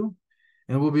Lao-tzu.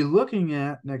 And we'll be looking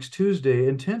at next Tuesday,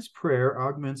 intense prayer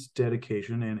augments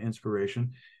dedication and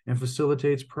inspiration and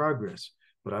facilitates progress.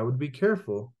 But I would be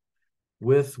careful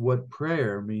with what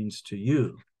prayer means to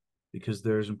you, because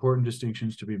there's important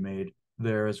distinctions to be made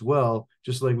there as well,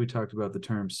 just like we talked about the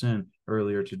term sin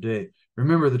earlier today.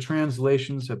 Remember, the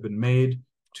translations have been made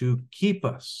to keep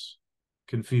us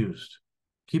confused,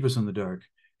 keep us in the dark,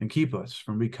 and keep us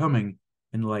from becoming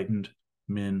enlightened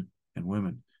men and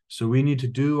women. So we need to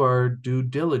do our due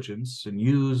diligence and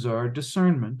use our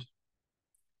discernment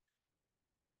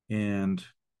and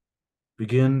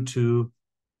begin to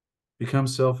become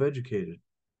self-educated.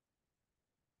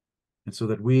 And so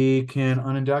that we can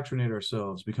unindoctrinate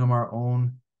ourselves, become our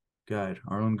own guide,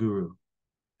 our own guru,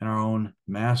 and our own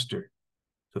master,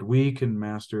 so that we can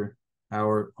master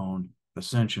our own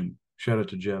ascension. Shout out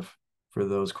to Jeff for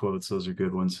those quotes. Those are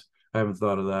good ones. I haven't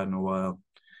thought of that in a while.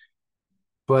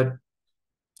 But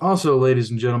also,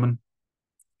 ladies and gentlemen,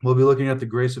 we'll be looking at the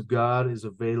grace of God is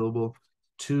available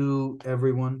to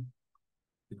everyone,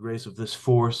 the grace of this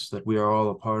force that we are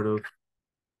all a part of.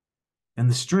 And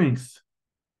the strength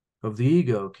of the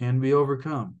ego can be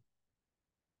overcome,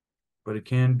 but it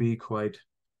can be quite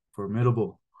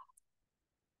formidable.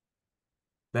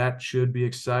 That should be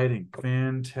exciting.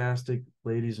 Fantastic,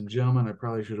 ladies and gentlemen. I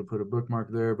probably should have put a bookmark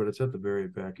there, but it's at the very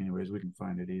back anyways. We can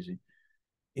find it easy.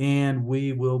 And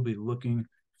we will be looking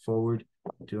forward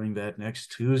to doing that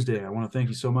next Tuesday. I want to thank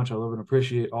you so much. I love and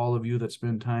appreciate all of you that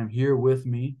spend time here with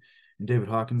me, and David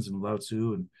Hawkins and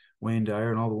Lao-tzu and Wayne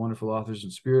Dyer and all the wonderful authors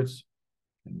and spirits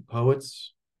and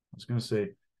poets. I was going to say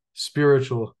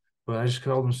spiritual, but I just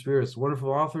call them spirits. Wonderful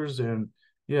authors, and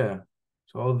yeah,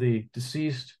 to all the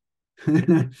deceased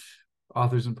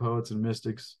authors and poets and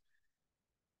mystics.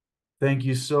 Thank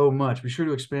you so much. Be sure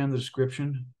to expand the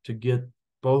description to get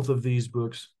both of these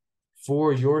books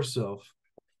for yourself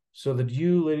so that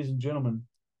you, ladies and gentlemen,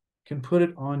 can put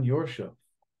it on your shelf.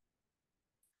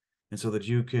 And so that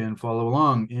you can follow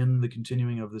along in the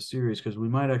continuing of the series, because we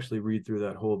might actually read through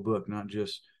that whole book, not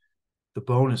just the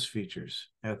bonus features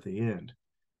at the end,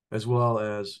 as well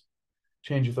as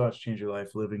Change Your Thoughts, Change Your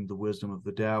Life, Living the Wisdom of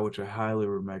the Tao, which I highly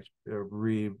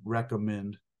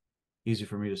recommend. Easy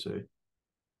for me to say,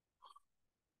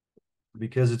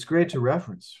 because it's great to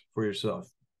reference for yourself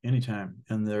anytime.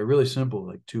 And they're really simple,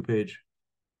 like 2-page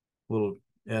little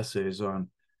essays on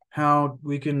how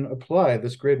we can apply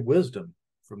this great wisdom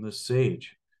from this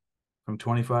sage from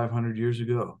 2,500 years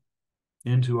ago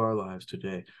into our lives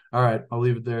today. All right, I'll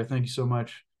leave it there. Thank you so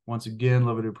much. Once again,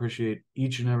 love and appreciate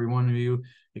each and every one of you.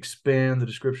 Expand the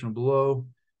description below.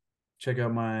 Check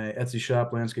out my Etsy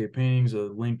shop, Landscape Paintings, a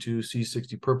link to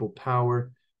C60 Purple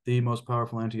Power, the most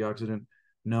powerful antioxidant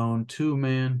known to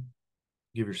man.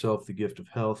 Give yourself the gift of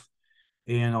health,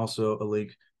 and also a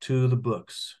link to the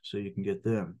books so you can get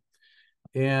them.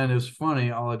 And it was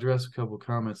funny, I'll address a couple of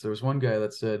comments. There was one guy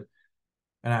that said,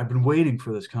 and I've been waiting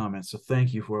for this comment, so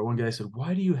thank you for it. One guy said,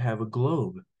 "Why do you have a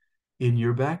globe in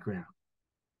your background?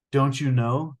 Don't you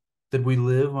know that we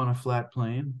live on a flat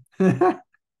plane?" And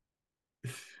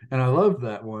I love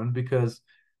that one because,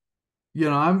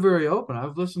 I'm very open.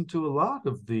 I've listened to a lot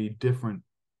of the different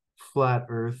flat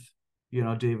earth,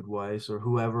 David Weiss or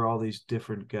whoever, all these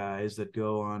different guys that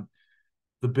go on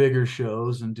the bigger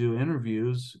shows and do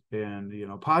interviews and,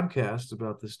 podcasts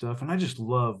about this stuff. And I just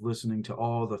love listening to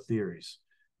all the theories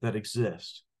that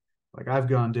exist. Like I've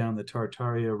gone down the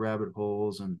Tartaria rabbit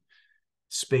holes and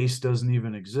space doesn't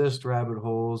even exist rabbit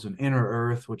holes, and inner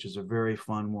earth, which is a very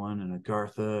fun one, and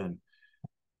Agartha, and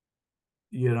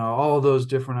all those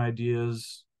different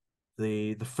ideas.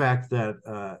 The fact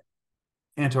that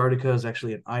Antarctica is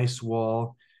actually an ice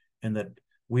wall, and that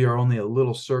we are only a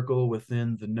little circle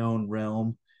within the known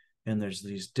realm, and there's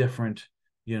these different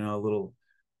little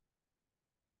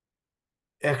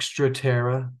extra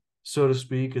terra, so to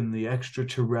speak, and the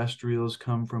extraterrestrials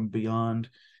come from beyond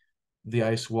the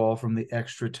ice wall, from the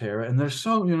extra terra. And there's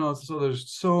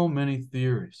there's so many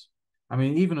theories. I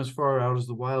mean, even as far out as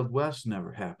the Wild West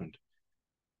never happened,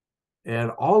 and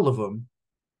all of them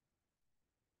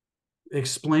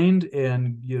explained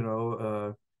and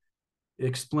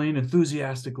explained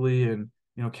enthusiastically and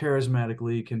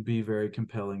charismatically, can be very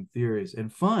compelling theories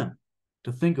and fun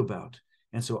to think about.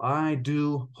 And so I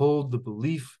do hold the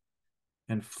belief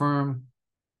and firm,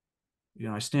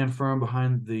 I stand firm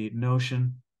behind the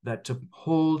notion that to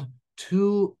hold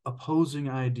two opposing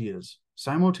ideas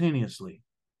simultaneously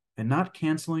and not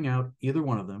canceling out either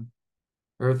one of them,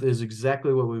 Earth is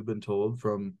exactly what we've been told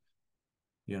from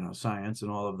science and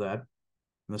all of that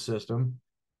in the system,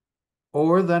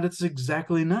 or that it's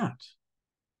exactly not.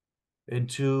 And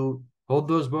to hold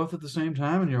those both at the same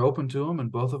time, and you're open to them,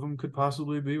 and both of them could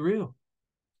possibly be real.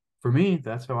 For me,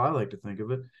 that's how I like to think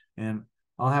of it. And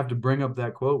I'll have to bring up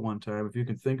that quote one time. If you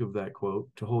can think of that quote,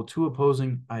 to hold two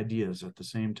opposing ideas at the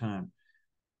same time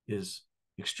is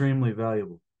extremely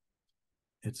valuable.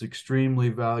 It's extremely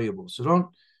valuable. So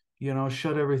don't,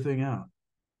 shut everything out.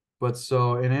 But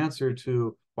so in answer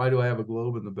to why do I have a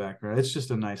globe in the background, it's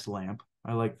just a nice lamp.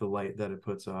 I like the light that it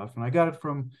puts off, and I got it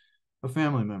from a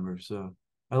family member, so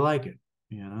I like it.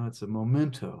 It's a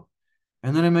memento.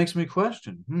 And then it makes me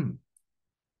question,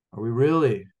 are we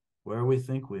really where we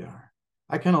think we are?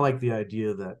 I kind of like the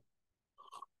idea that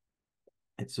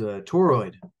it's a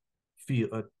toroid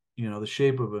field, the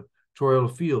shape of a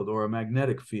toroidal field or a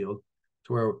magnetic field,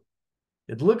 to where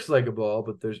it looks like a ball,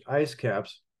 but there's ice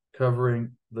caps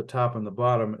covering the top and the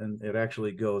bottom, and it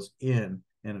actually goes in,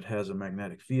 and it has a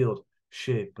magnetic field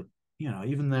shape. But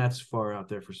even that's far out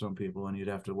there for some people, and you'd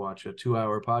have to watch a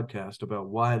 2-hour podcast about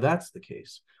why that's the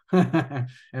case. And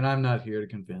I'm not here to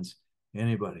convince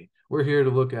anybody. We're here to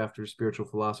look after spiritual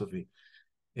philosophy.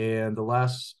 And the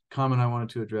last comment I wanted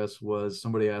to address was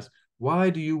somebody asked, why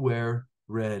do you wear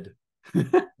red?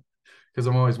 Because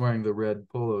I'm always wearing the red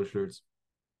polo shirts.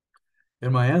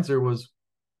 And my answer was,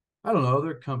 I don't know,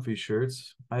 they're comfy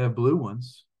shirts. I have blue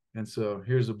ones. And so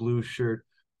here's a blue shirt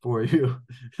for you.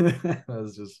 That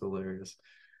was just hilarious.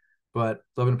 But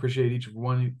love and appreciate each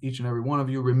and every one of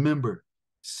you. Remember,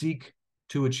 seek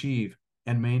to achieve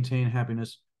and maintain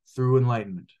happiness through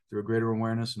enlightenment, through a greater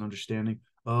awareness and understanding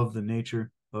of the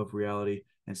nature of reality,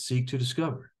 and seek to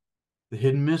discover the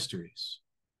hidden mysteries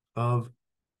of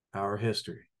our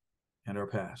history and our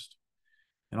past.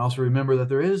 And also remember that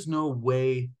there is no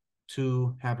way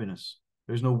to happiness.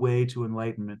 There's no way to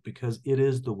enlightenment, because it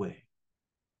is the way.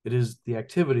 It is the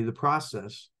activity, the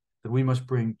process that we must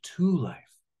bring to life.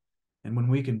 And when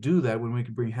we can do that, when we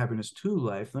can bring happiness to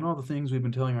life, then all the things we've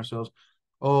been telling ourselves,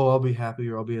 oh, I'll be happy,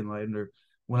 or I'll be enlightened, or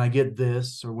when I get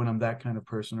this, or when I'm that kind of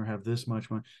person, or have this much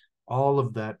money, all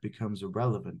of that becomes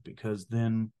irrelevant, because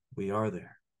then we are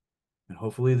there. And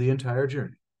hopefully the entire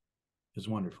journey is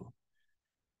wonderful.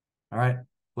 All right.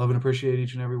 Love and appreciate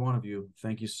each and every one of you.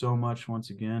 Thank you so much once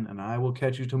again. And I will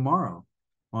catch you tomorrow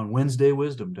on Wednesday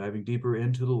Wisdom, diving deeper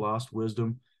into the lost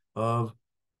wisdom of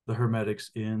the Hermetics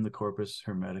in the Corpus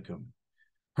Hermeticum.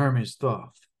 Hermes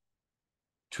Thoth,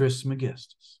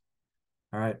 Trismegistus.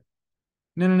 All right.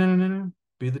 No.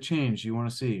 Be the change you want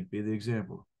to see. Be the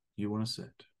example you want to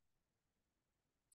set.